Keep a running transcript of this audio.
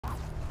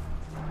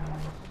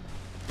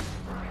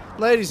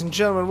Ladies and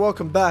gentlemen,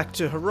 welcome back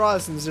to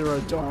Horizon Zero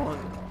Dawn.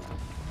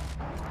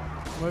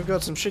 We've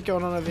got some shit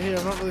going on over here.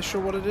 I'm not really sure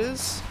what it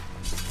is.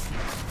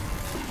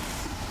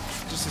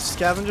 Just a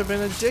scavenger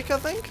being a dick, I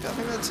think. I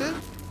think that's it.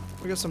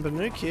 We got some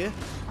Banuk here.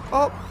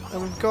 Oh,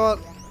 and we've got...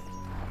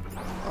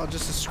 oh,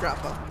 just a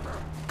scrapper.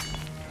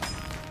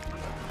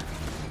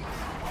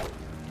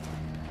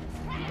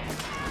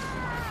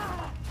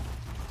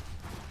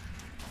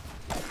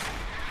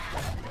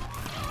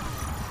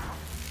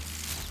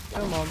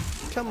 Come on.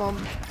 Come on.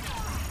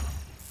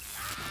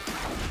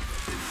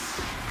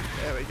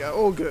 There we go.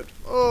 All good.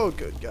 All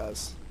good,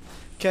 guys.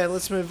 Okay,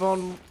 let's move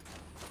on.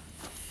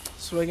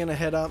 So we're gonna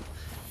head up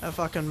a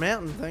fucking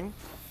mountain thing.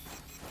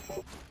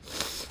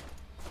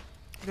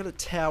 We've got a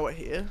tower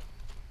here.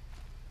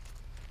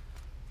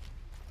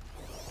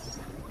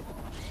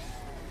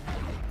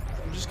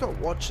 We've just got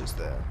watches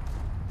there.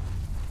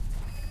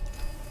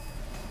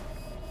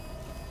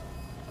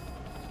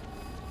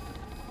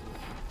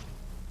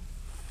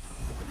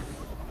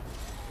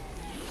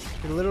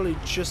 We literally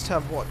just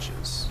have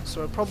watches,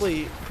 so it's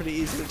probably pretty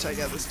easy to take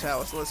out this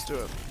tower, so let's do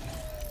it.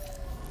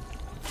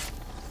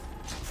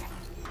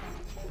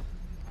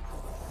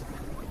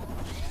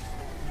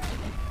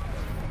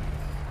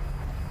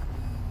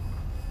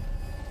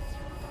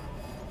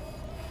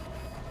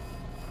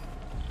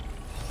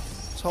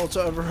 Let's hold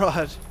to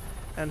override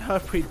and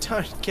hope we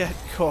don't get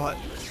caught.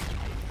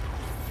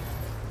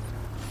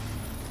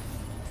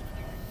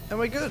 And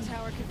we're good. The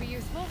tower could be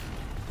useful.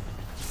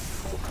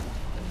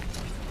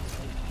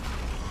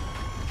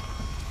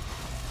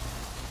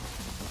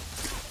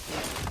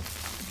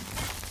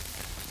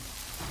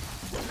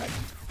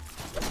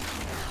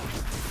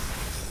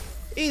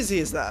 Easy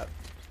as that.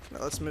 Now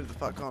let's move the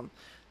fuck on.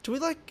 Do we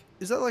like...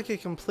 is that like a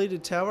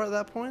completed tower at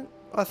that point?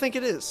 I think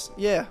it is.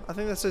 Yeah, I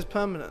think that says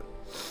permanent.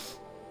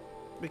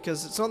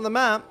 Because it's on the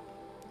map,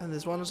 and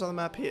there's one that's on the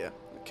map here.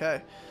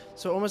 Okay.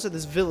 So we're almost at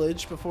this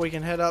village before we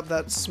can head up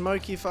that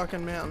smoky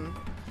fucking mountain.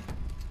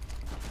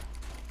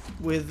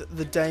 With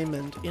the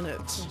diamond in it.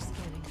 They're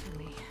scanning for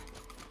me.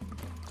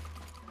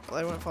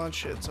 Well, they won't find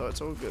shit, so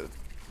it's all good.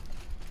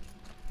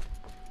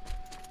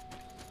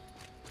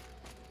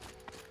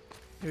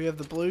 Here we have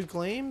the blue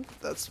gleam.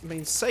 That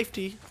means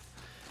safety,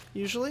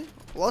 usually.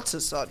 Lots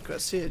of side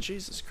quests here,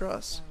 Jesus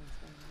Christ.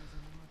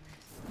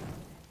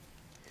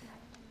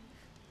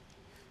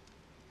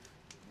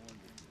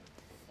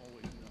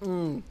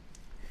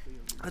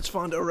 Let's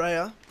find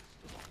Araya.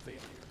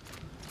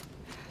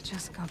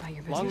 Just go by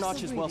your business. Long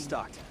Notch is well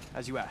stocked,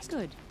 as you asked.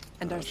 Good.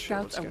 And our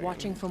scouts are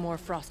watching for more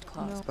frost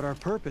claws. But our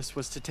purpose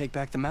was to take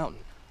back the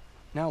mountain.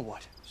 Now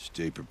what?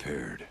 Stay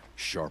prepared.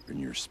 Sharpen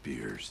your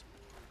spears.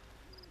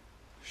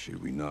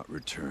 Should we not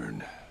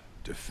return,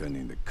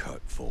 defending the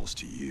cut falls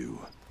to you.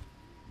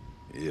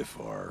 If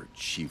our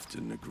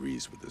chieftain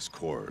agrees with this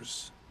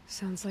course.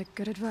 Sounds like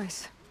good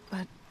advice,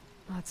 but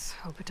let's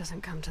hope it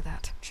doesn't come to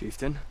that.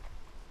 Chieftain?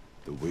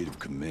 The weight of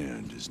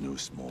command is no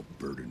small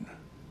burden.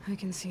 I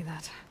can see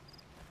that.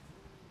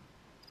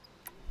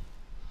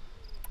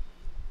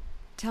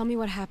 Tell me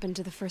what happened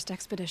to the first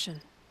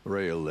expedition.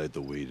 Rhea led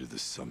the way to the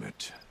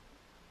summit,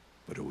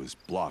 but it was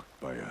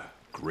blocked by a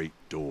great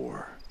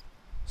door.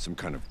 Some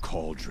kind of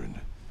cauldron.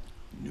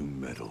 New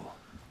metal.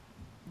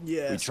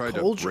 Yes, we tried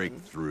cauldron. to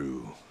break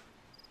through,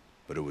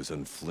 but it was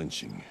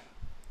unflinching.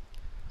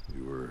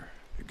 We were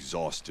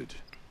exhausted.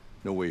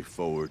 No way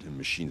forward and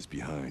machines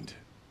behind.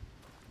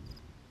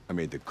 I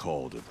made the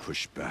call to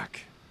push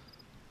back.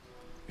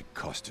 It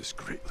cost us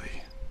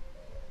greatly.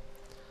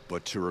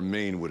 But to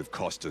remain would have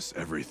cost us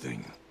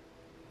everything.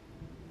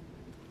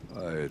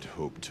 I had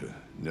hoped to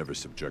never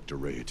subject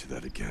Araya to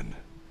that again.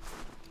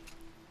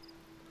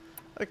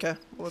 Okay,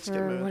 well, let's get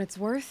moving. For what it's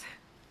worth,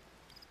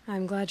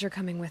 I'm glad you're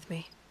coming with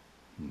me.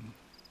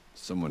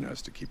 Someone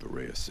has to keep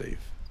Araya safe.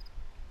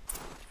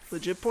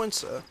 Legit point,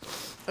 sir.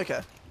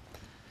 Okay.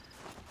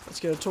 Let's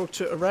go talk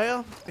to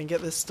Araya and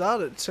get this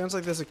started. Sounds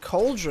like there's a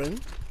cauldron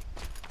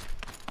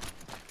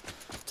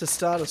to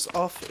start us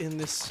off in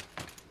this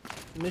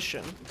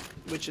mission,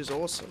 which is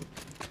awesome.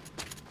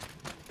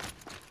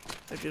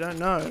 If you don't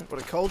know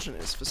what a cauldron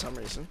is for some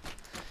reason,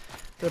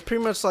 they're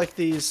pretty much like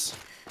these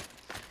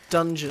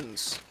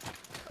dungeons.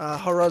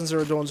 Horizon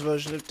Zero Dawn's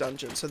version of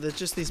dungeons. So they're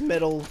just these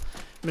metal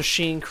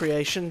machine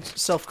creation,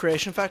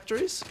 self-creation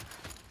factories.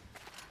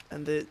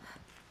 And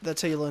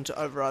that's how you learn to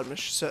override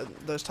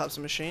those types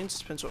of machines.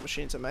 Depends what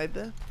machines are made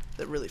there.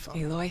 They're really fun.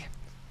 Aloy,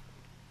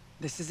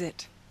 this is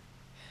it.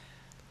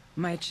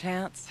 My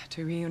chance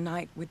to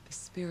reunite with the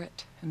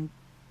spirit, and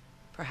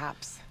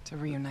perhaps to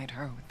reunite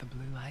her with the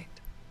blue light.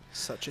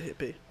 Such a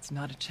hippie. It's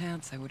not a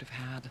chance I would have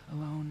had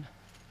alone.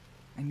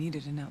 I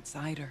needed an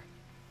outsider.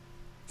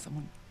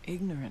 Someone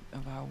ignorant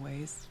of our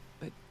ways,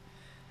 but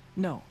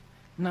no,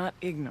 not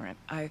ignorant.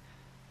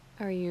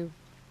 Are you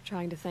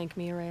trying to thank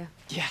me, Araya?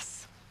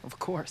 Yes, of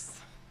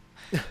course.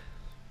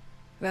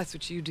 That's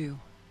what you do.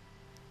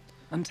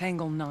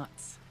 Untangle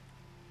knots.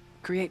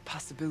 Create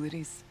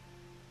possibilities.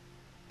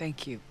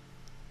 Thank you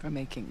for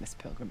making this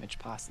pilgrimage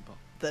possible.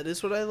 That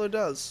is what Aloy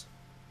does.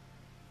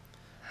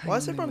 Why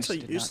is only everyone so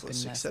wished it not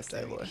useless been except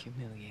necessary Aloy? to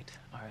humiliate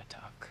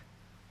Aratak.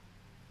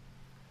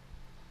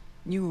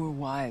 You were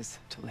wise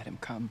to let him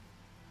come.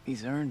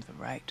 He's earned the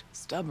right.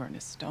 Stubborn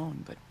as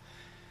stone, but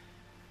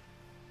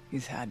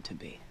he's had to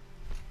be.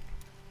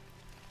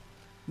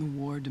 The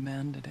war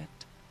demanded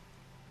it.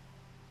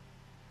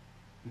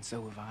 And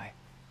so have I.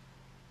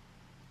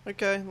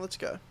 Okay, let's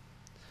go.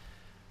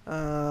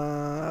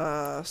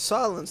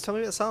 Silence. Tell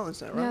me about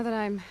Silence now, right? Now that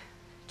I'm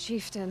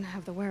chieftain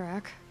of the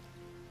Werak,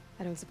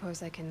 I don't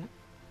suppose I can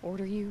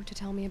order you to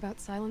tell me about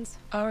Silence?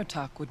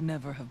 Aratak would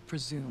never have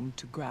presumed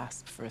to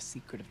grasp for a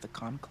secret of the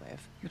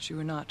Conclave. But you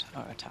are not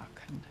Aratak,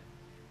 and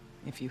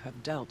if you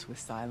have dealt with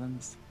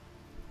Silence,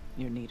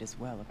 your need is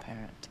well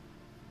apparent.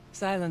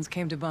 Silence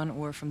came to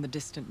Ban-Ur from the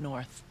distant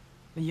north,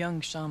 a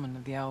young shaman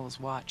of the Owl's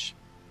Watch.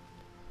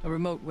 A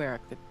remote Werak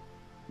that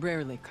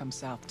rarely comes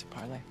south to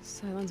parley.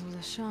 Silence was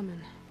a shaman.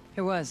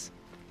 He was.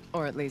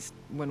 Or at least,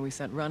 when we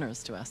sent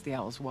runners to ask the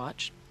Owl's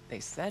Watch, they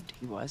said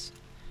he was.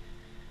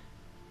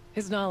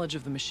 His knowledge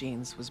of the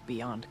machines was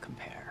beyond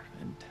compare,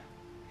 and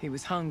he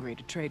was hungry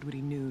to trade what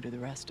he knew to the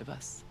rest of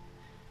us.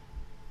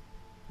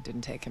 It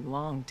didn't take him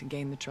long to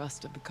gain the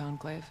trust of the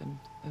Conclave, and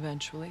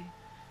eventually,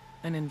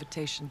 an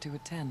invitation to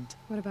attend.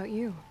 What about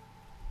you?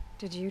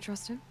 Did you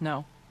trust him?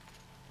 No.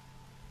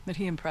 But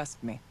he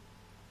impressed me.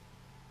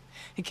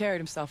 He carried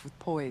himself with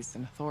poise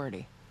and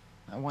authority.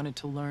 I wanted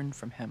to learn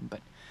from him,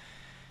 but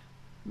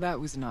that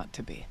was not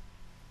to be.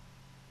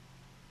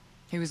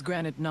 He was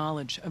granted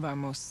knowledge of our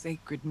most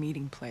sacred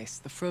meeting place,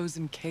 the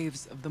frozen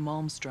caves of the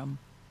Malmstrom,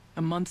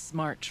 a month's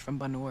march from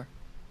Ban-Ur.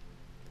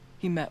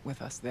 He met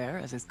with us there,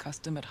 as is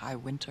custom at high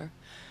winter.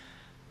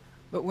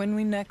 But when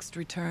we next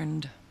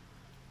returned,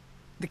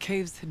 the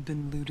caves had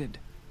been looted.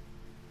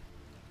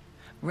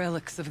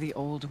 Relics of the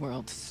old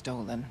world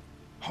stolen.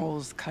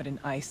 Holes cut in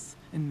ice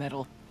and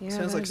metal. Yeah,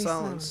 Sounds like that'd be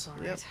Silence.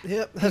 all Yep, right.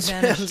 yep, He that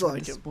vanished sounds with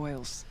like the him.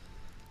 spoils.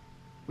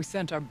 We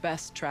sent our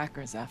best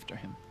trackers after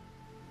him.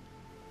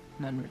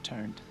 None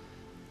returned.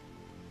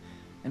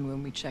 And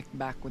when we checked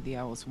back with the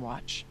Owl's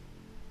Watch,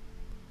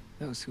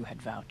 those who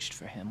had vouched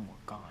for him were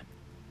gone.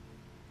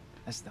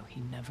 As though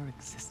he never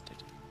existed.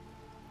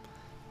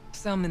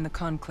 Some in the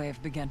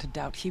Conclave began to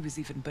doubt he was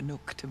even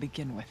Banuk to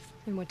begin with.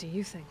 And what do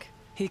you think?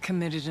 He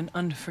committed an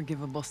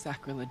unforgivable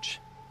sacrilege.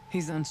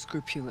 He's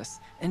unscrupulous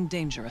and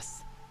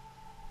dangerous.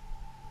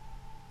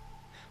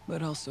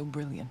 But also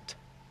brilliant,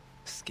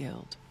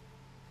 skilled,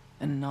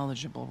 and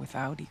knowledgeable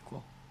without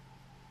equal.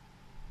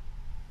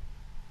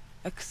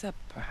 Except,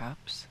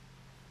 perhaps,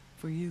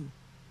 for you.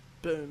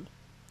 Boom.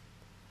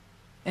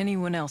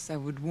 Anyone else I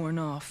would warn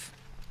off.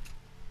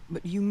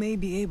 But you may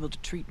be able to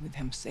treat with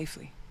him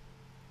safely.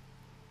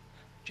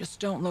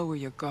 Just don't lower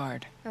your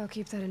guard. I'll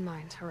keep that in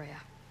mind, Horea.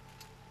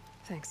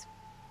 Thanks.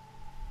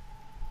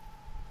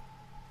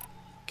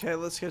 Okay,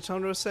 let's get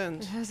time to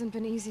ascend. It hasn't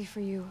been easy for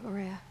you,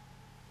 Horea.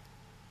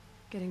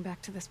 Getting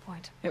back to this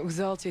point. It was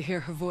all to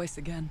hear her voice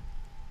again.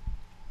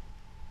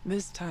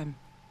 This time,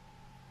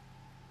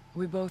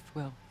 we both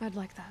will. I'd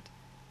like that.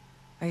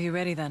 Are you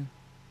ready then?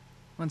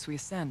 Once we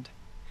ascend,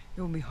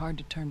 it will be hard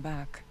to turn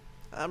back.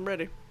 I'm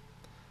ready.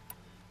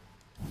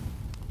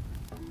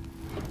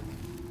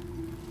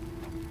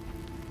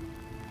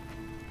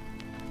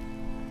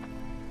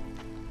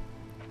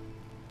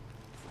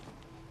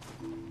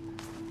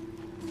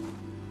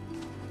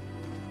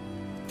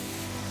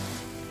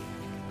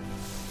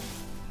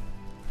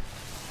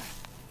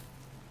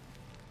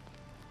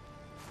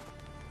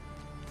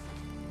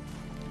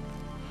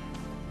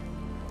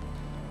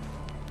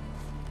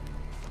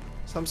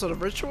 Some sort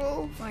of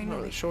ritual? I'm not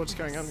really sure what's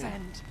going on here.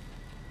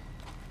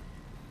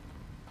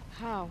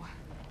 How?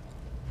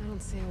 I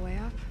don't see a way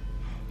up.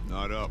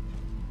 Not up.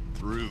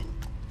 Through.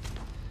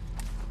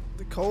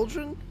 The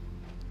cauldron?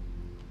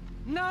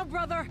 No,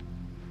 brother!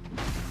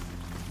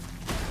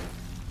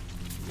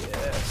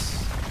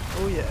 Yes.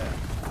 Oh yeah.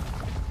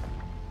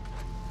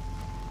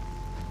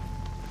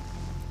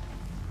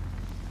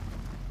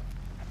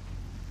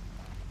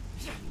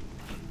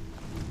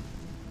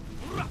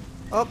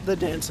 Oh, they're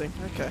dancing.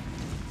 Okay.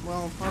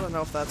 Well, I don't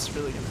know if that's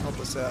really going to help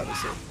us out,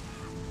 is it?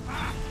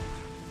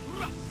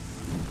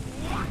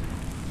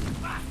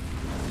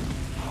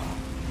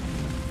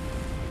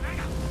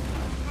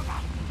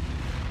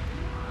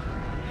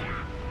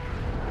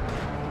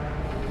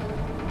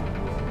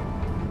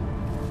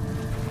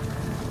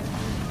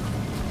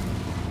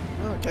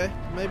 Okay,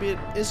 maybe it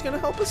is going to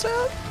help us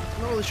out?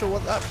 I'm not really sure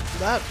what that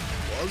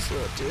was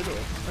or did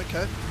or...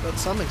 Okay, but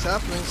something's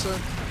happening, so...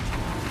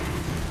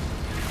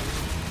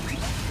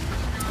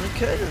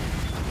 Okay then.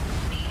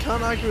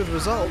 Can't argue with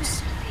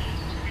results.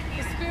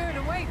 The spirit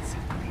awaits!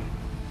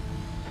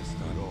 That's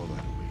not all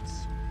that awaits.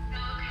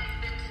 Smoke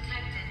has been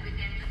detected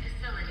within the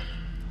facility.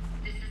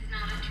 This is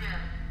not a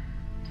drill.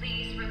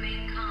 Please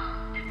remain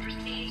calm and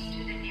proceed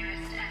to the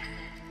nearest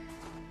exit.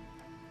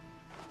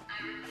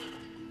 I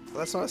repeat,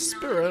 That's not a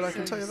spirit, I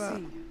can So tell you that.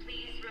 see,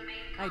 please remain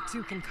I calm.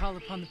 too can call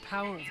upon the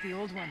power of the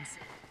old ones.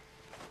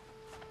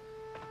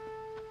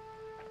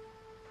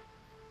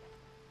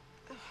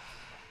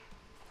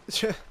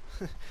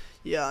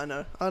 Yeah, I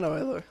know,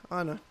 Aloy,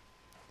 I know.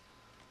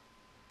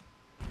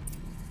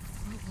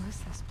 is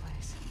this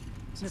place?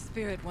 The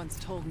spirit once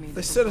told me They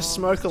that set a the wall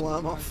smoke was to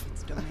alarm guard off.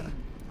 its domain.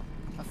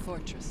 A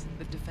fortress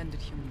that defended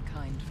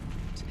humankind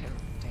from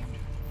terrible danger.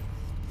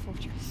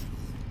 Fortress.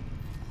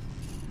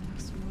 It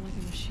looks more like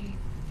a machine.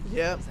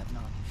 Yep. Is that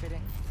not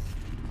fitting?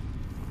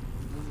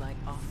 Blue light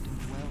often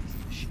dwells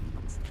in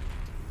machines.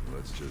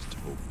 Let's just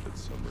hope that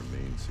some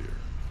remains here.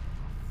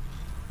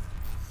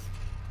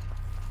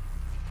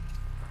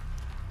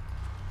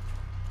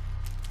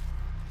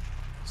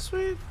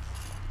 Sweet.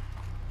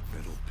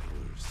 Metal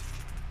pillars,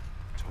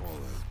 tall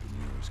as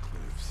Bemir's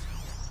cliffs.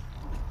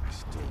 I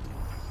still don't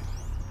like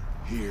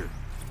it. Here,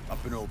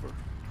 up and over.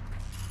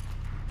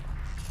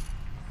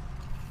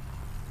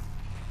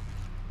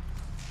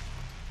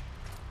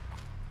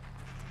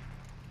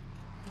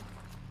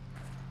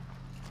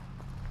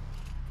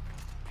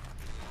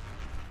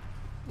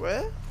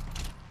 Where?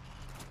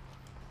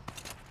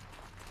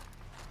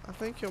 I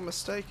think you're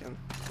mistaken.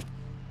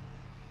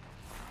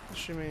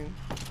 What you mean?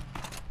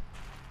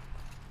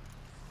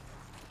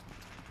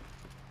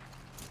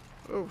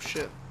 Oh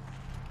shit.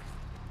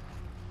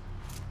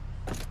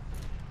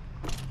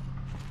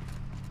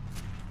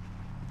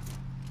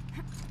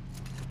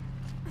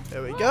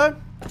 There we go.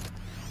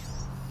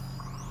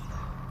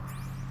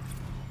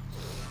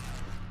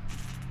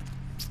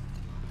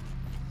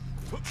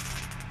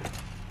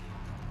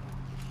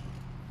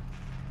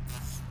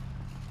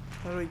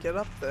 How do we get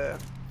up there?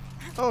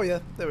 Oh yeah,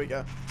 there we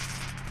go.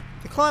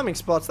 The climbing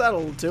spots,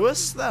 that'll do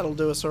us. That'll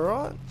do us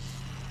alright.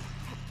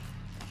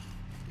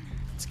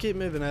 Let's keep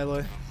moving,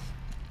 Aloy.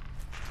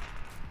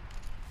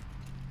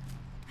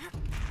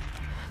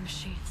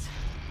 Machines.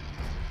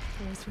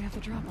 At least we have to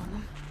drop on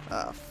them.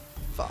 Ah,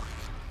 fuck.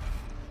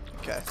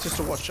 Okay, it's just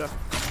a watcher.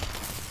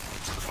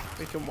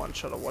 We can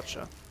one-shot a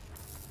watcher.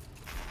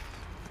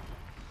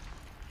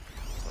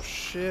 Oh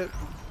shit.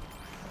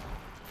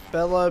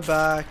 Bellow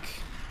back.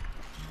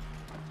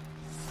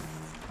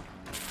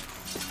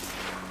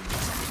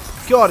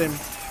 Got him.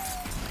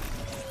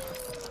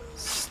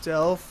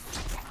 Stealth.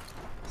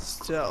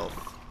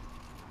 Stealth.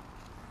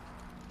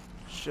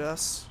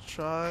 Just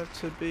try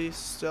to be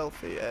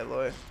stealthy,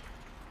 Aloy.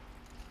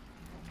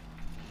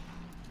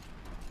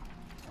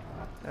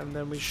 And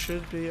then we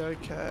should be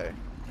okay.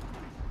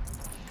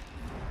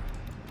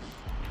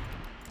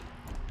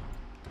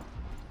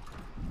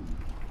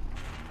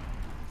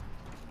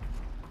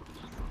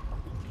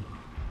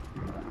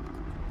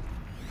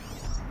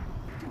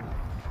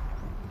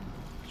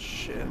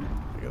 Shit.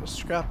 We got a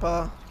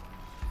scrapper.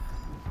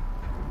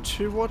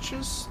 2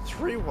 watches?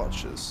 3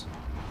 watches.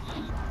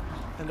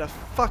 And a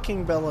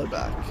fucking bellow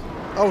back.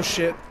 Oh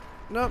shit.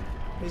 Nope.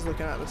 He's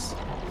looking at us.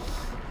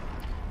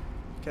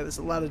 Okay, there's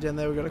a ladder down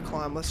there we've got to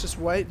climb. Let's just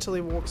wait till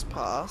he walks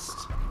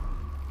past.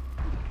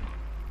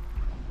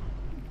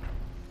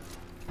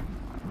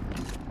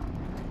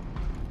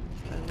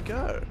 And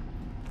go.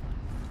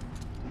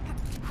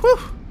 Whew!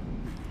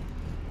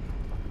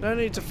 No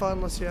need to fight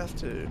unless you have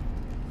to.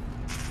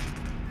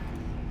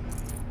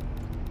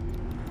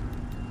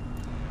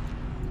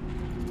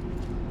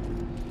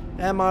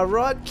 Am I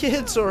right,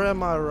 kids, or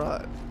am I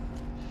right?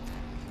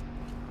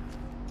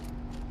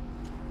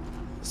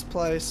 This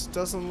place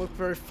doesn't look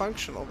very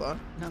functional, though.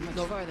 Not much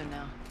farther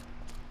now.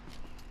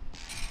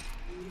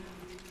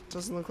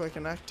 Doesn't look like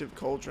an active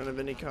cauldron of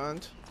any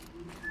kind.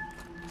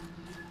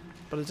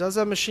 But it does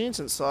have machines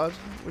inside,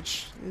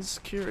 which is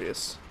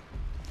curious.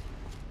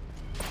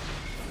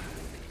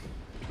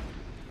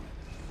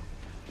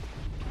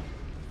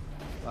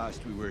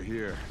 Last we were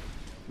here,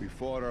 we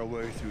fought our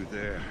way through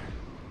there.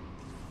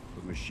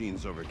 But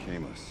machines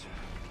overcame us.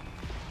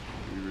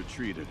 We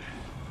retreated,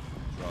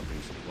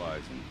 dropping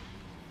supplies and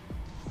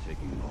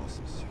taking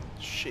losses.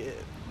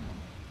 Shit.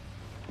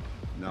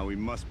 Now we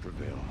must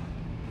prevail,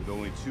 with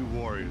only 2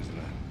 warriors and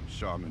a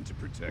shaman to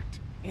protect.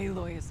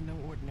 Aloy is no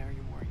ordinary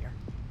warrior.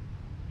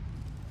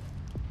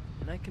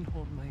 And I can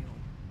hold my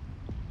own.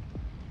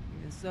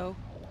 Even so,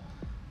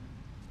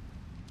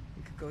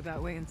 we could go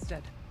that way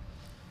instead.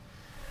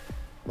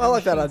 I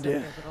like that Machines up idea.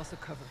 there, but also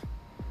cover.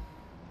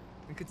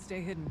 We could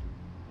stay hidden,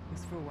 at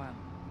least for a while.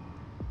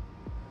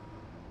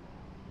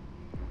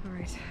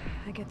 Alright,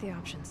 I get the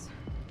options.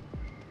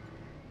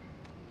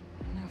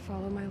 Now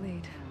follow my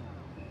lead.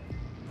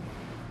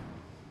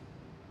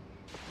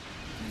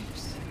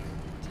 Pipes,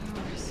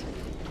 towers,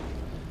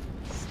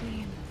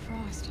 steam,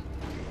 frost.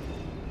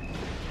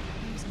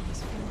 Who's on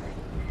this floor?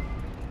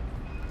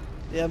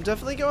 Yeah, I'm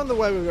definitely going the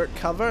way we've got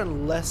cover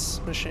and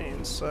less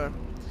machines, so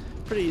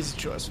pretty easy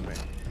choice for me.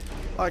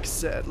 Like I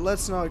said,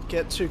 let's not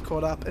get too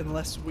caught up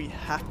unless we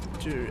have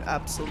to,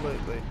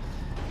 absolutely.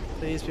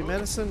 Please be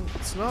medicine,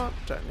 it's not,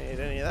 don't need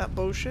any of that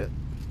bullshit.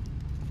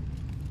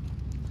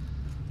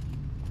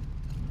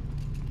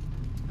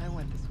 I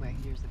went this way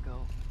years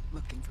ago,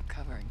 looking for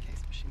cover in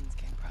case machines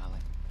came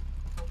prowling.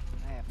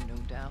 I have no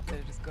doubt that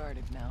it is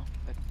guarded now,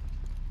 but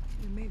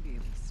we may be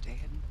able to stay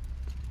hidden.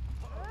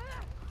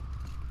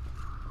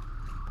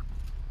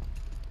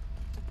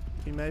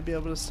 We may be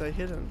able to stay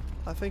hidden.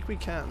 I think we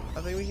can. I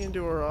think we can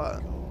do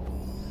alright.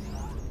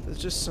 There's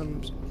just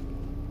some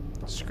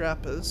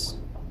scrappers.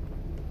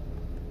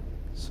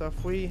 So So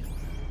if we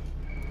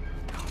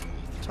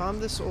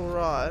time this all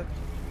right,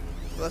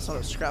 well, that's not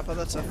a scrapper.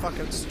 That's a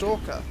fucking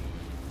stalker.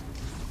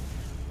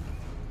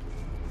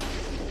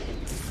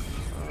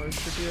 Oh, it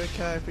should be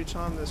okay if we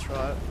time this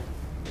right.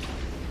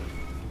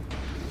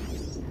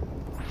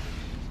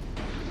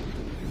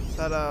 Is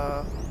that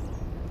a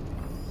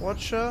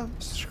watcher,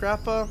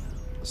 scrapper,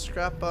 a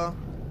scrapper,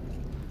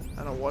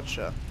 and a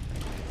watcher?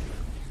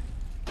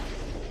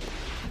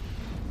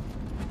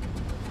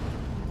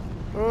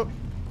 Oh.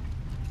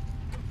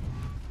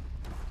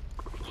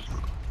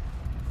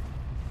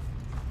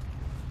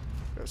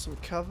 Got some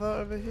cover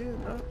over here?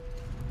 No.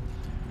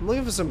 I'm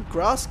looking for some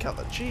grass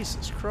cover.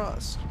 Jesus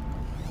Christ.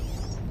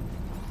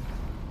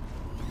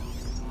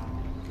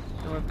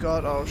 And we've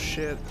got, oh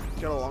shit,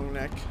 got a long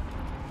neck.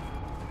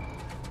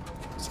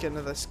 Let's get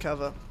into this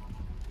cover.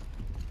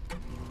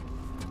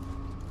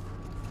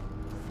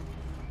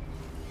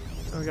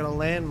 And we've got a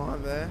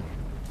landmine there.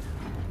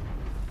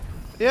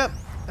 Yep.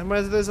 And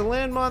where there's a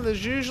landmine,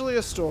 there's usually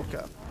a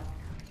stalker.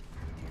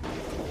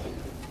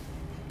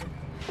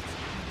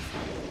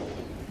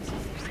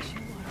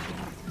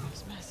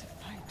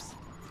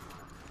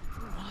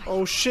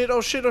 Oh shit,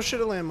 oh shit, oh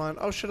shit, a landmine.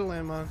 Oh shit, a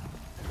landmine.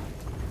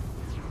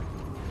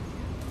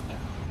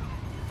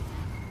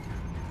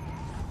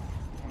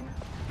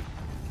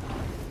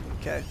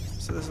 Okay,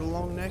 so there's a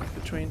long neck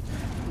between.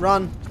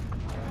 Run!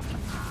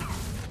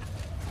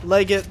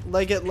 Leg it,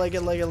 leg it, leg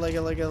it, leg it, leg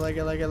it, leg it, leg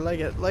it, leg it,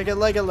 leg it, leg it,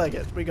 leg it, leg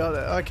it. We got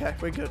it. Okay,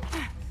 we're good.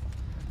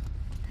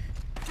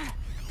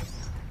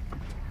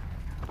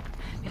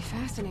 It'd be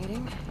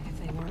fascinating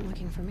if they weren't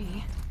looking for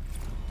me.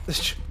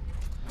 Okay,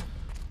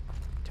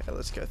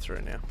 let's go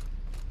through now.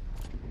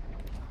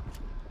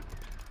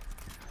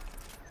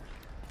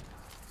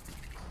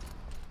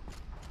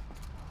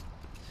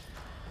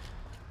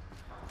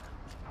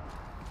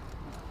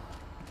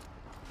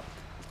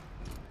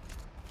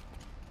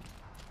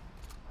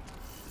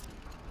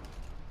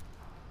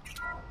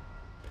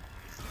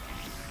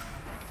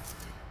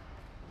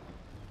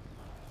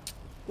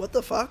 What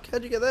the fuck?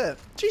 How'd you get there?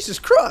 Jesus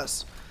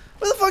Christ!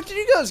 Where the fuck did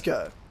you guys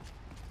go?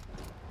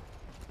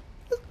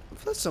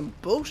 That's some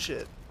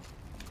bullshit.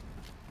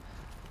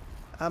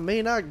 I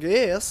mean, I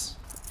guess,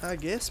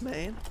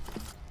 man.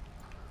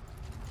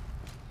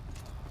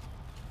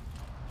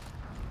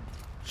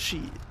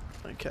 Shit.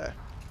 Okay.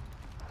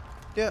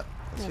 Yep.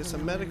 Let's get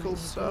some medical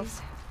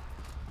stuff.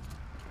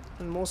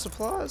 And more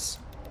supplies.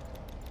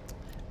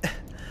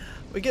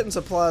 We're getting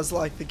supplies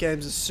like the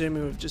game's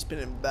assuming we've just been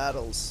in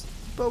battles.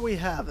 But we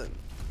haven't.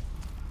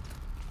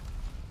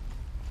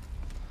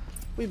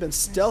 We've been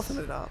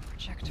stealthing it up.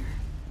 Projector.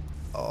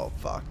 Oh,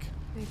 fuck.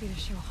 Maybe to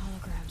show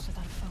holograms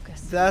without a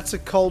focus. That's a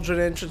cauldron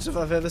entrance if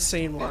I've ever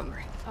seen one.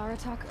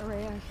 Aratak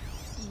Araya,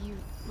 you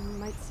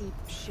might see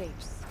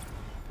shapes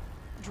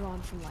drawn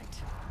from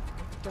light.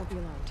 Don't be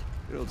alarmed.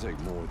 It'll take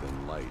more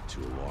than light to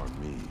alarm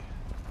me.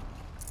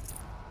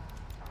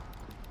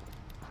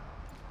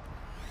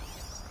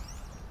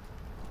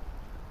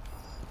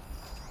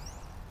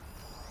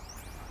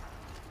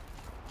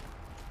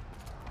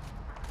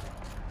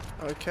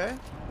 Okay.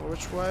 Well,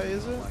 which way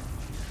is it?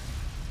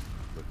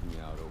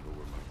 Looking out over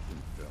where my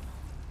kin fell.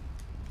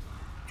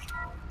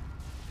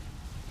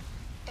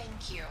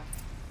 Thank you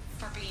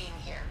for being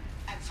here,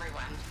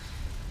 everyone.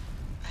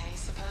 I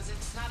suppose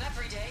it's not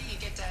every day you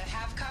get to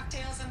have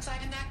cocktails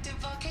inside an active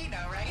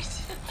volcano, right?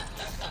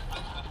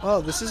 Oh,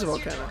 this is a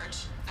Unless you're volcano.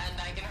 George,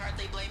 and I can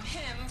hardly blame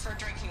him for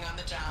drinking on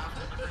the job.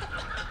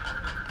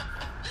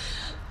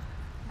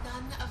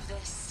 None of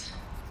this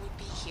would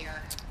be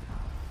here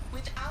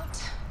without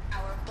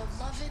our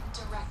beloved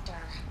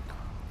director,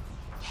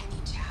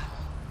 Kenny Chow.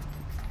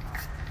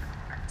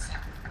 So,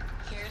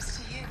 here's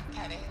to you,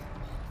 Kenny.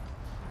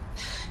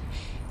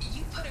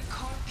 You put a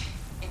cork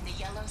in the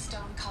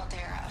Yellowstone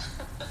caldera.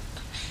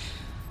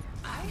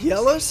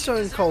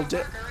 Yellowstone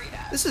caldera?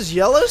 This is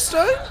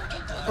Yellowstone?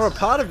 Or a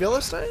part of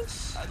Yellowstone?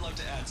 I'd love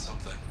to add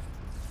something.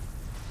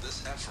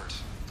 This effort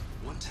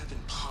wouldn't have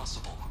been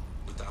possible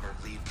without our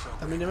lead I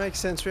program. mean, it makes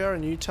sense. We are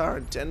in Utah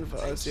and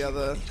Denver as the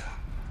other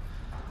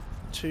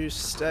two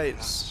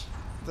states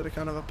that are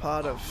kind of a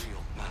part of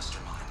Real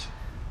mastermind.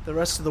 the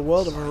rest of the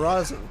world of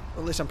Horizon.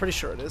 At least I'm pretty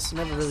sure it is. It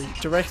never really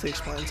directly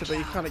explains it, but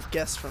you kind of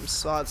guess from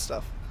side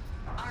stuff.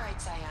 All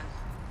right, Cyan.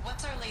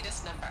 What's our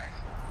latest number?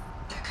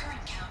 The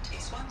current count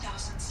is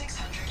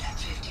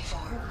 1,654.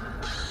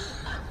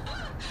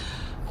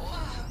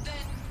 Whoa,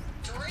 then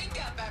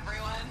drink up,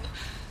 everyone.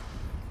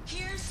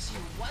 Here's to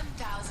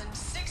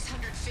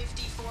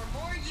 1,654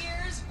 more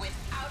years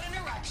without an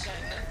eruption.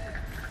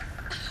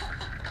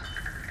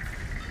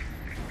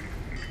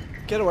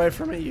 Get away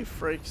from me, you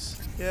freaks.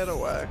 Get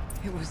away.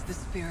 It was the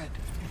spirit.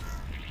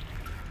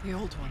 The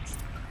old ones.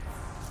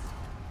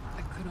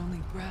 I could only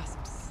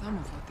grasp some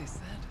of what they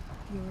said.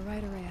 You were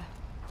right, Araya.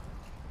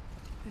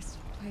 This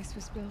place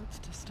was built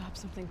to stop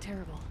something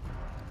terrible.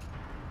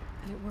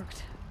 And it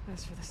worked.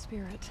 As for the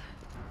spirit,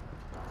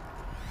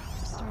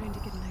 I'm starting to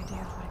get an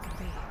idea of what it could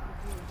be.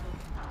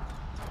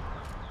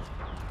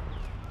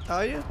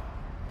 Are you?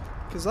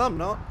 Because I'm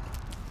not.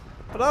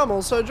 But I'm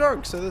also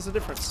drunk, so there's a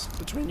difference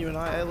between you and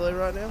I, Aloy,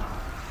 right now.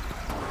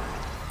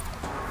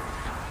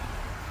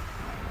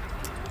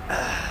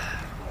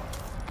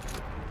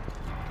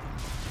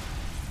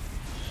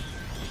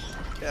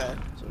 Okay,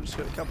 so we've just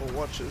got a couple of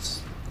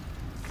watches.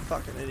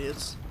 Fucking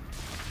idiots.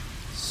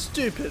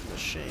 Stupid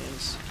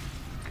machines.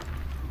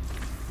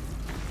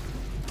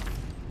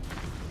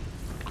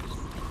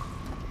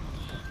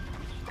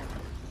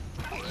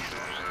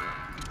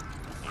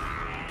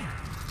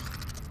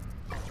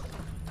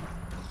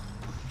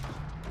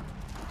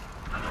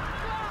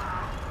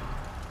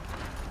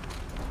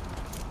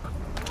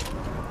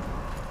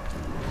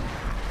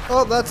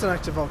 Oh, that's an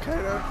active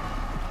volcano.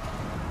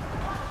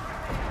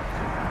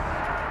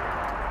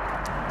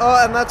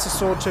 Oh, and that's a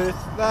sawtooth.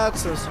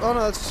 That's a... Oh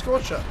no, that's a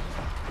scorcher.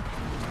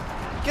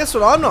 Guess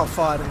what I'm not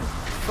fighting?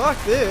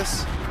 Fuck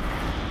this.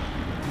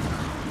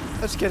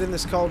 Let's get in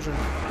this cauldron.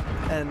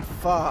 And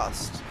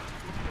fast.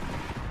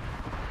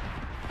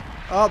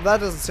 Oh, that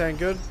doesn't sound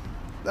good.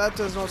 That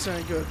does not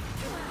sound good.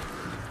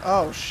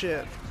 Oh,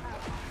 shit.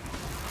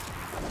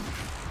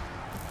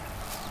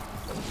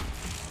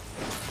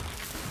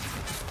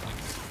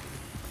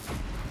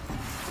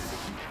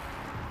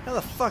 How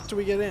the fuck do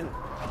we get in?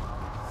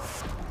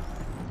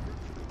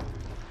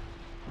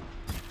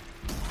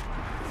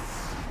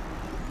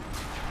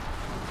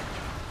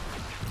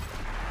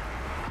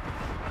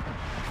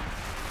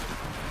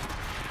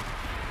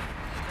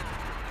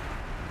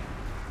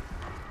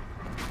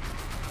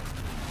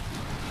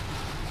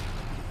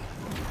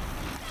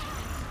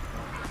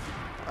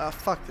 Ah,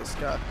 fuck this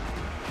guy.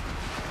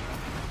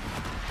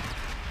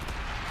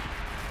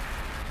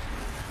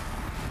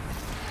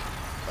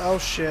 Oh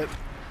shit.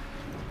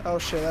 Oh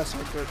shit, that's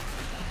not good.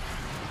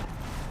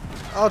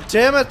 Oh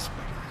damn it!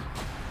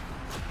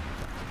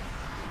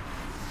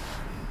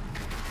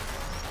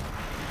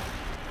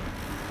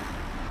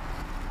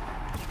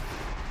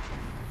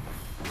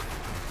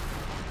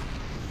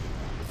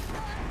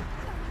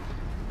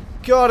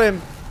 Got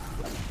him!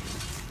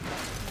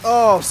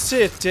 Oh,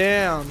 sit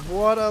down.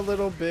 What a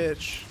little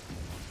bitch.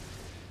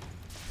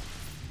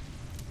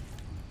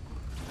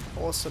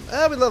 Awesome.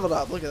 Ah, we leveled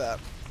up. Look at that.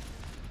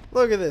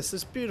 Look at this.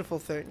 There's beautiful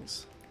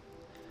things.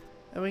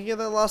 And we can get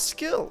that last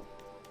skill.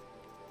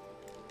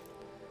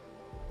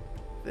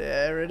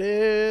 There it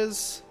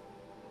is.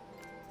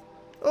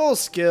 All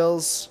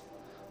skills.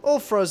 All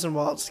frozen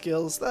wild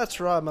skills. That's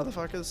right,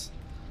 motherfuckers.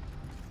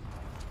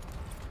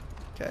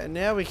 Okay,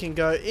 now we can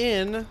go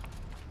in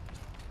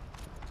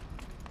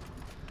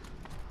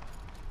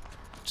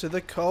to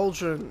the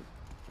cauldron.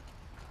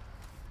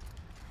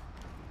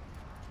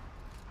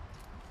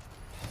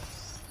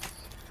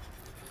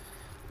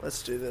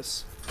 Let's do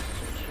this.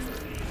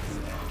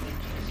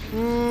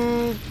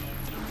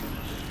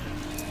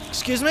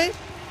 Excuse me?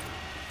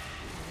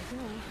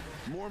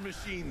 More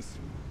machines.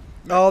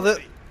 Oh, that.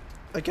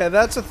 Okay,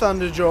 that's a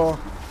Thunderjaw.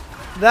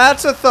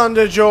 That's a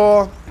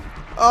Thunderjaw.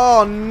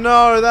 Oh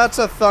no, that's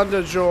a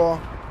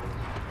Thunderjaw.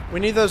 We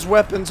need those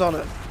weapons on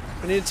it.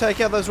 We need to take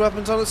out those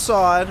weapons on its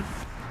side.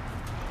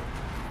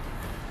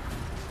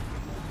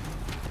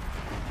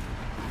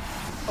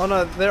 Oh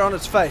no, they're on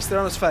its face. They're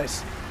on its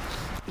face.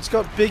 It's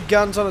got big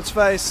guns on its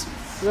face.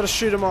 We gotta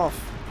shoot them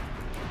off.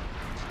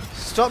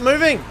 Stop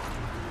moving!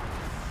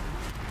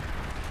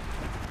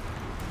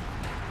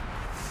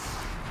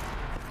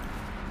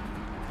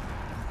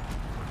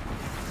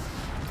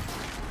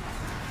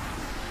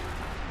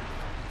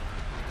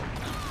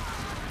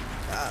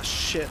 Ah,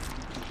 shit.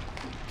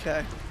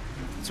 Okay.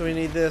 So we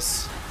need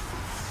this.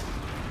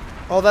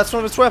 Oh, that's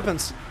one of its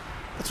weapons.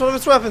 That's one of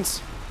its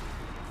weapons.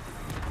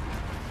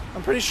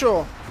 I'm pretty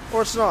sure.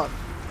 Or it's not.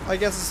 I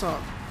guess it's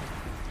not.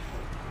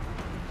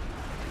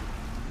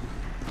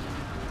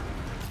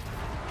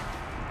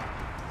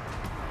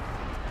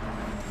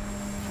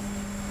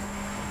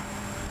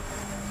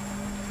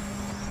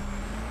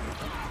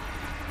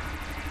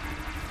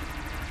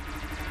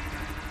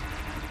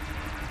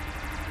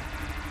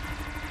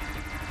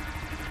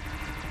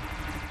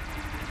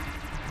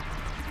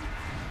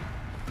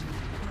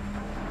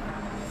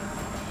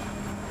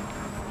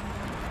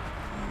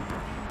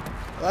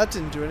 Well, that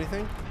didn't do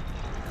anything.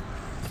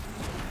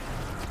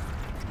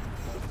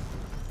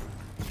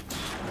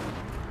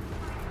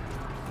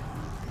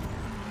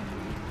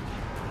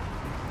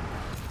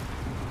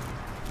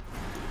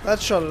 That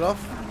shot it off.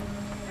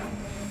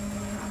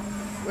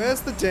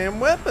 Where's the damn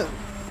weapon?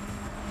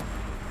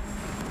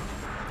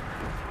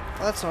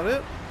 That's not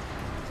it.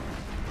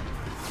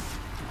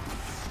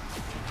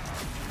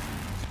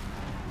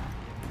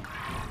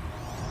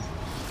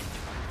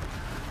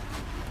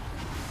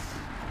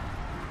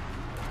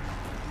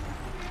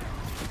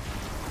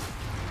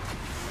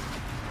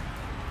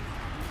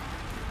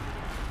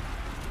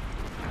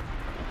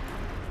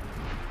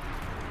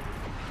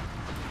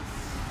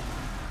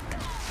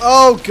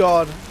 Oh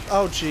god.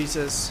 Oh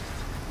Jesus.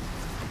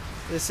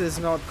 This is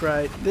not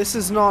great. This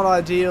is not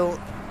ideal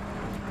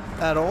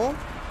at all.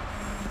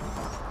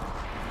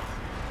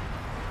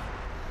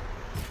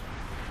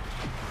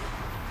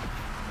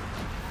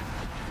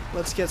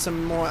 Let's get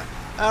some more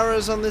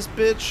arrows on this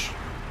bitch.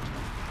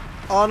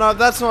 Oh no,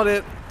 that's not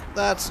it.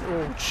 That's...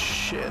 Oh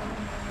shit.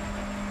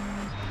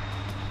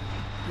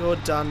 You're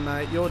done,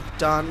 mate. You're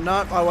done.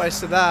 Nope, I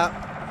wasted that.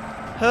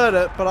 Heard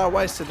it, but I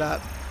wasted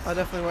that. I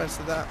definitely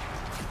wasted that.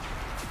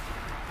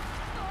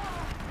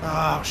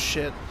 Oh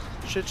shit.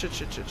 Shit.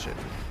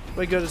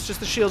 We're good. It's just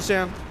the shields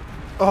down.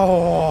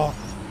 Oh,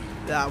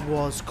 that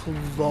was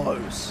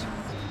close.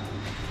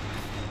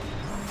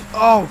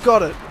 Oh,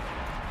 got it.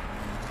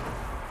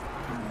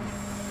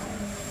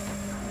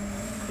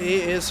 He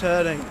is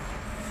hurting.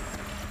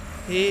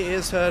 He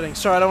is hurting.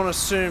 Sorry, I don't want to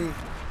assume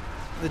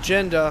the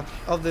gender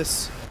of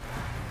this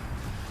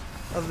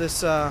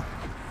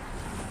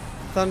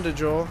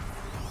Thunderjaw.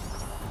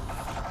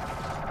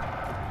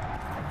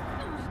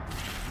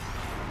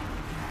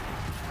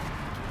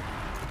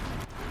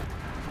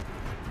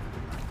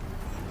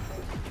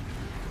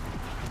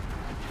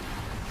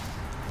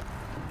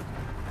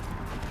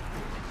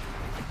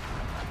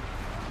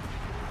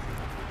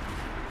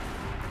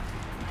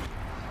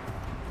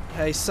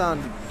 Hey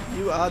son,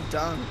 you are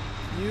done.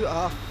 You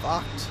are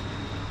fucked.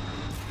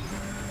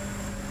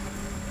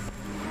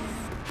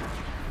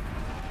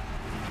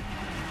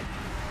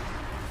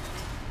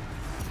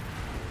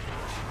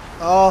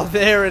 Oh,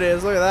 there it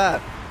is. Look at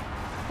that.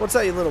 What's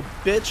that, you little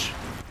bitch?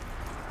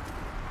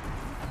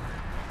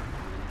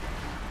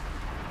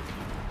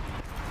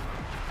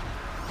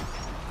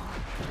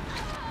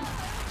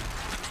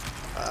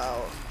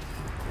 Oh.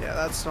 Yeah,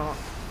 that's not...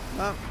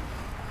 No.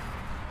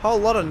 Whole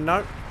lot of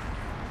nope.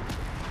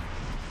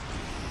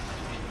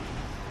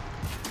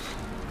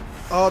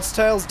 Oh, its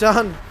tail's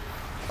done.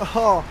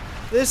 Oh,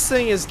 this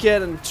thing is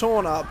getting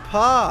torn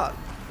apart.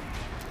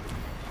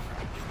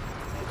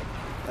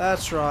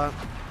 That's right.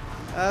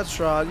 That's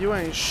right. You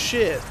ain't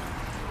shit.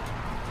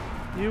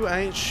 You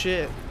ain't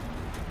shit.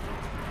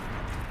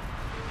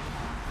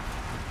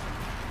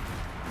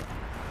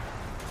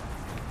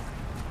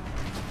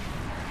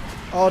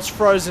 Oh, it's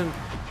frozen.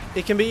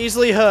 It can be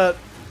easily hurt.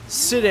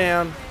 Sit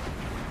down.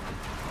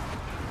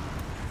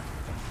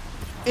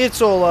 It's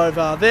all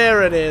over.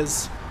 There it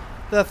is.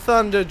 The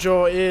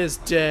Thunderjaw is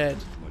dead.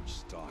 Much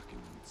stock in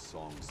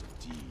songs of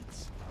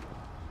deeds,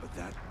 but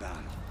that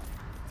battle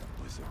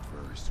was a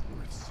verse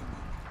worth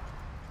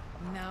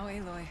singing. Now,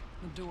 Aloy,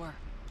 the door.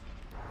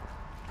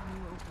 Can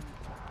you open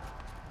it?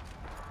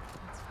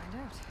 Let's find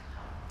out.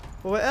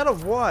 Well, we're out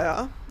of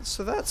wire,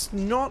 so that's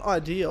not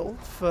ideal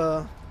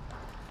for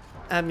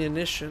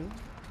ammunition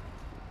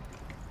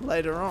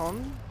later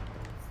on,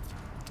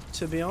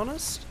 to be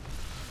honest.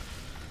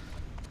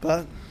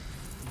 But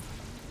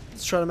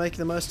let's try to make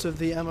the most of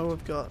the ammo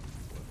we've got.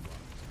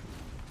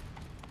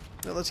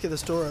 Now let's get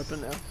this door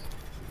open now.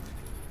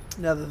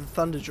 Now that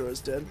the Thunderjaw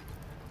is dead.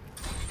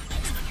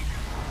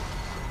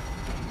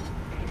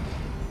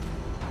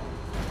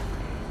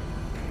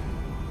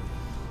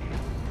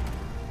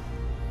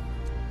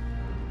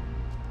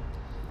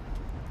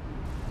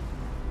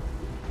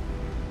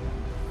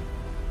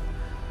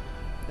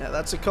 Now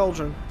that's a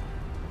cauldron.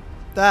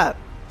 That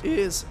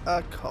is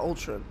a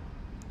cauldron.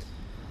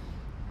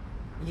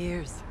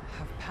 Years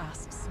have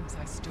passed since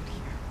I stood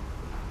here.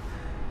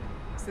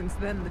 Since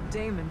then, the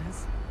daemon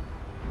has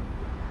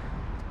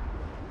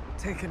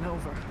taken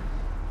over.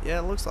 Yeah,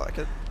 it looks like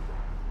it.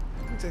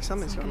 Looks like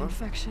something's It's like going an on.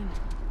 infection.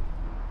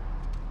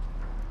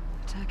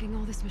 Attacking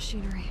all this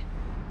machinery.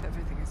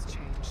 Everything has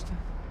changed.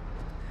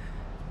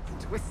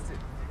 Twisted.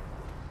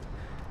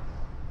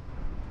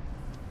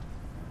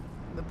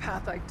 The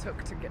path I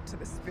took to get to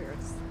the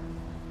spirits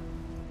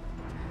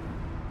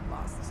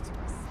lost to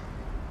us.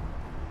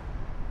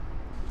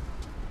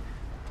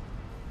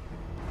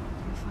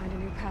 We'll find a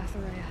new path,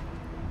 Araya.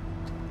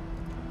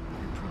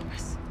 I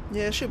promise.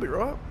 Yeah, it should be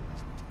right.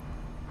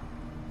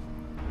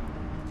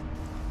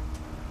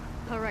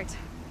 All right.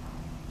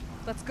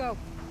 Let's go.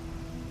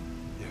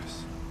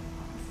 Yes,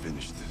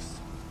 finish this.